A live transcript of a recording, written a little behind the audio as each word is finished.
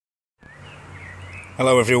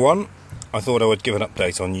Hello everyone, I thought I would give an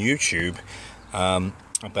update on YouTube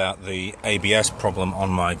about the ABS problem on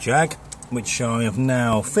my Jag, which I have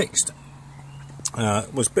now fixed.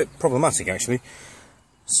 It was a bit problematic actually,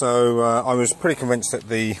 so I was pretty convinced that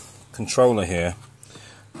the controller here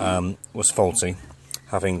was faulty,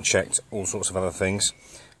 having checked all sorts of other things.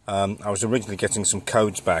 I was originally getting some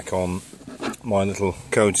codes back on my little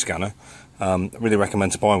code scanner. I really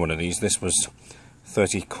recommend to buy one of these. This was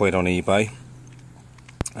 30 quid on eBay,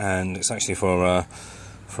 and it's actually for a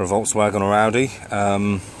Volkswagen or Audi,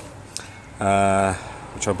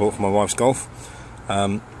 which I bought for my wife's Golf.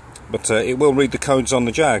 But it will read the codes on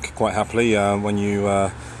the Jag quite happily. When you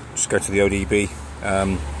just go to the ODB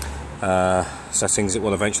settings, it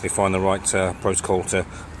will eventually find the right protocol to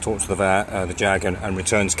talk to the Jag and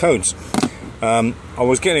returns codes. I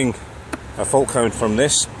was getting a fault code from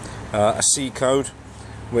this, a C code,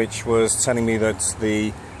 which was telling me that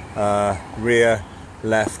the rear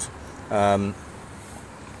left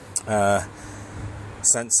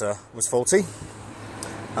sensor was faulty,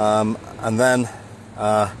 and then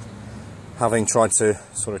having tried to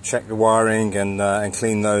sort of check the wiring and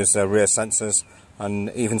clean those rear sensors, and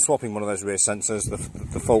even swapping one of those rear sensors,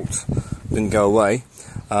 the fault didn't go away.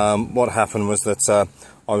 What happened was that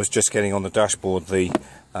I was just getting on the dashboard the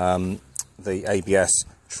ABS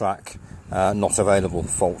track not available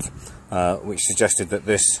fault, which suggested that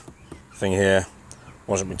this thing here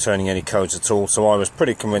wasn't returning any codes at all. So I was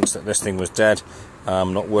pretty convinced that this thing was dead,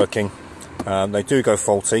 not working. They do go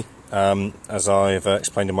faulty, as I've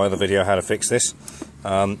explained in my other video how to fix this.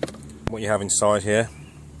 What you have inside here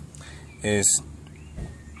is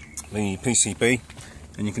the PCB,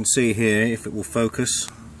 and you can see here, if it will focus,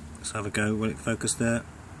 let's have a go. Will it focus there?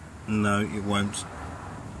 No, it won't.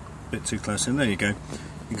 A bit too close in. There you go.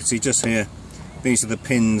 You can see just here, these are the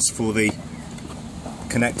pins for the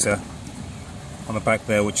connector on the back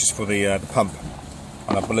there, which is for the pump,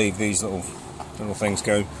 and I believe these little things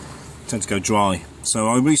tend to go dry. So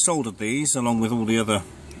I resoldered these along with all the other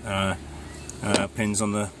pins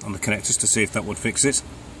on the connectors to see if that would fix it,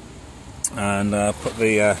 and put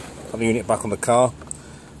the unit back on the car.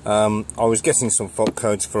 I was getting some fault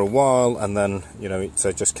codes for a while, and then it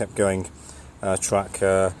just kept going track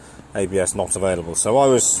ABS not available. So I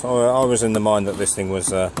was in the mind that this thing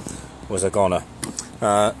was a goner.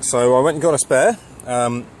 So I went and got a spare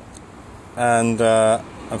and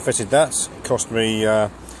fitted that. It cost me I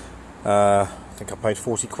think I paid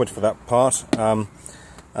 40 quid for that part,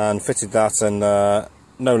 and fitted that, and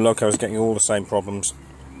no luck, I was getting all the same problems.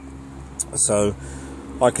 So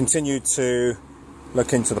I continued to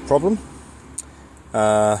look into the problem.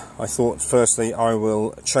 I thought firstly I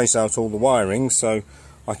will chase out all the wiring, so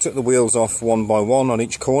I took the wheels off one by one on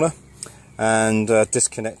each corner and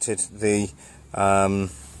disconnected the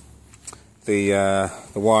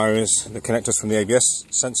wires, the connectors from the ABS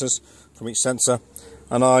sensors, from each sensor,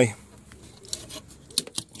 and I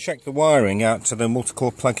checked the wiring out to the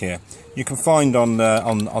multi-core plug here. You can find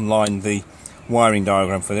online the wiring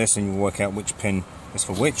diagram for this, and you'll work out which pin is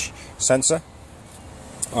for which sensor.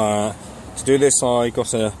 To do this, I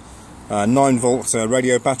got a 9-volt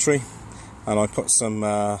radio battery, and I put some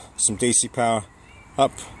DC power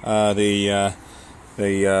up the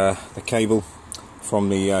cable from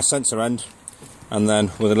the sensor end, and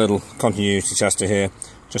then with a little continuity tester here,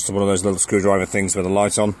 just one of those little screwdriver things with a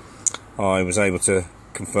light on, I was able to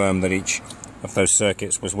confirm that each of those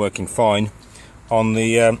circuits was working fine on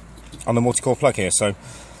the multi-core plug here. So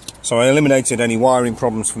I eliminated any wiring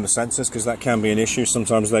problems from the sensors, because that can be an issue.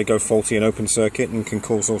 Sometimes they go faulty in open circuit and can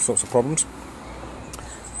cause all sorts of problems.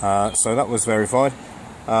 So that was verified.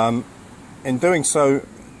 In doing so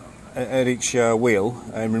at each wheel,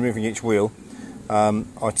 and removing each wheel,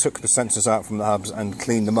 I took the sensors out from the hubs and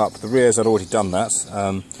cleaned them up. The rears I'd already done that,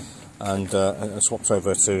 and swapped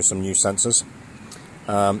over to some new sensors.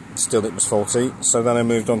 Still it was faulty, so then I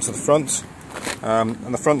moved on to the front.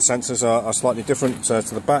 And the front sensors are slightly different to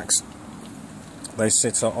the backs. They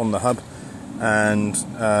sit on the hub, and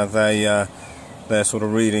they're sort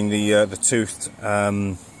of reading the toothed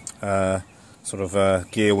sort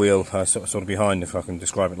of gear wheel sort of behind, if I can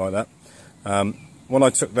describe it like that. When I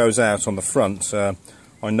took those out on the front,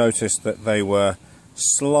 I noticed that they were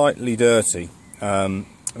slightly dirty.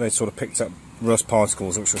 They sort of picked up rust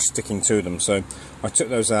particles which were sticking to them, so I took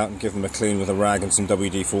those out and give them a clean with a rag and some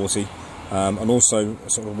WD-40. And also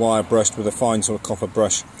sort of wire brushed with a fine sort of copper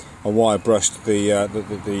brush. I wire brushed the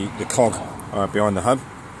cog behind the hub.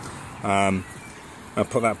 I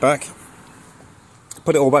put that back,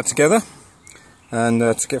 put it all back together, and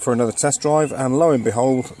took it for another test drive, and lo and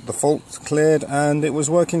behold, the fault cleared and it was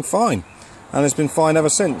working fine, and it's been fine ever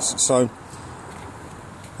since. So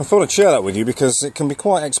I thought I'd share that with you because it can be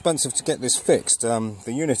quite expensive to get this fixed. The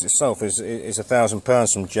unit itself is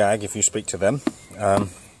 £1,000 from Jag if you speak to them,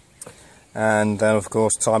 and then of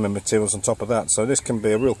course time and materials on top of that. So this can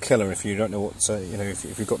be a real killer if you don't know what you know, if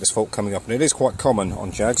you've got this fault coming up, and it is quite common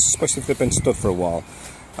on Jags, especially if they've been stood for a while.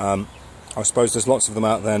 I suppose there's lots of them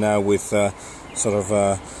out there now with front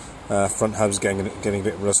hubs getting a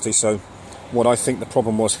bit rusty. So what I think the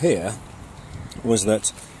problem was here was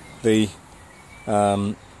that the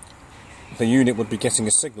unit would be getting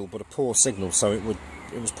a signal, but a poor signal, so it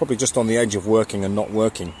was probably just on the edge of working and not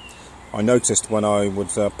working. I noticed when I would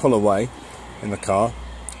pull away in the car,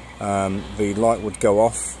 the light would go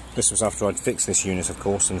off. This was after I'd fixed this unit, of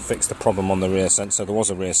course, and fixed the problem on the rear sensor. There was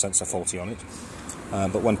a rear sensor faulty on it,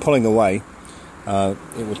 but when pulling away,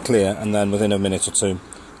 it would clear, and then within a minute or two,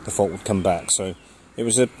 the fault would come back. So it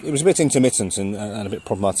was a bit intermittent and a bit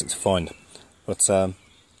problematic to find. But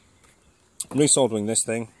resoldering this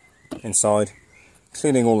thing inside,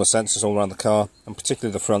 cleaning all the sensors all around the car, and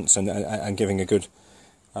particularly the fronts, and giving a good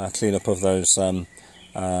clean up of those sort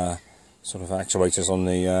of actuators on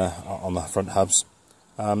the front hubs,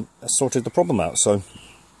 sorted the problem out. So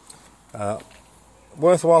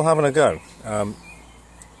worthwhile having a go.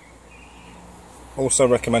 Also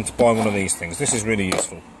recommend to buy one of these things. This is really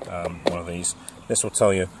useful. One of these. This will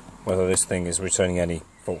tell you whether this thing is returning any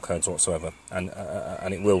fault codes whatsoever, and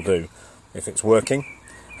it will do. If it's working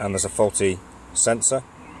and there's a faulty sensor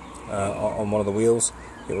on one of the wheels,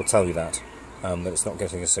 it will tell you that it's not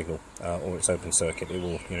getting a signal, or it's open circuit. It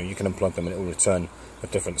will, you can unplug them and it will return a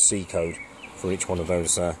different C code for each one of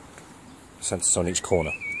those sensors on each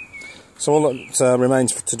corner. So all that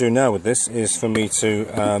remains to do now with this is for me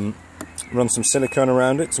to run some silicone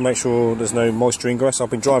around it to make sure there's no moisture ingress. I've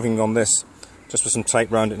been driving on this just with some tape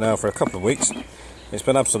around it now for a couple of weeks. It's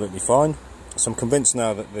been absolutely fine, so I'm convinced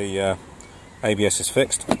now that the ABS is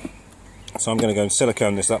fixed. So I'm going to go and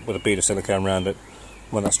silicone this up with a bead of silicone around it.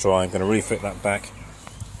 When that's dry, I'm going to refit that back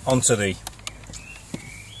onto the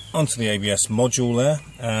ABS module there,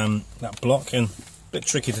 that block. And a bit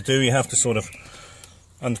tricky to do. You have to sort of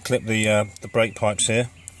unclip the brake pipes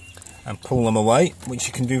here and pull them away, which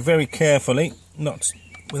you can do very carefully, not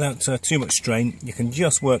without too much strain. You can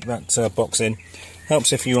just work that box in.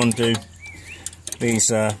 Helps if you undo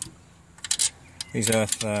these earth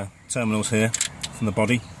terminals here from the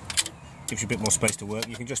body. Gives you a bit more space to work.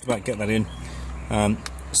 You can just about get that in.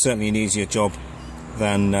 Certainly an easier job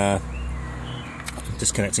than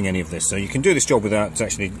disconnecting any of this. So you can do this job without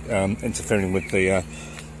actually interfering with the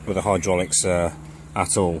hydraulics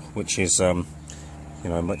at all, which is a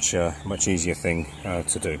much easier thing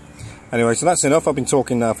to do. Anyway, so that's enough. I've been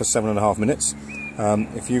talking now for 7.5 minutes.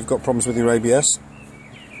 If you've got problems with your ABS,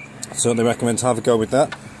 I certainly recommend to have a go with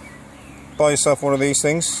that. Buy yourself one of these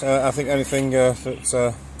things. I think anything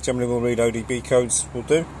that generally will read ODB codes will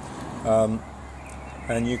do,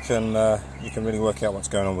 and you can really work out what's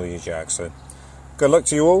going on with your Jag. So good luck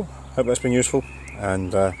to you all. Hope that's been useful,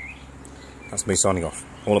 and that's me signing off.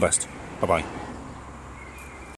 All the best. Bye bye.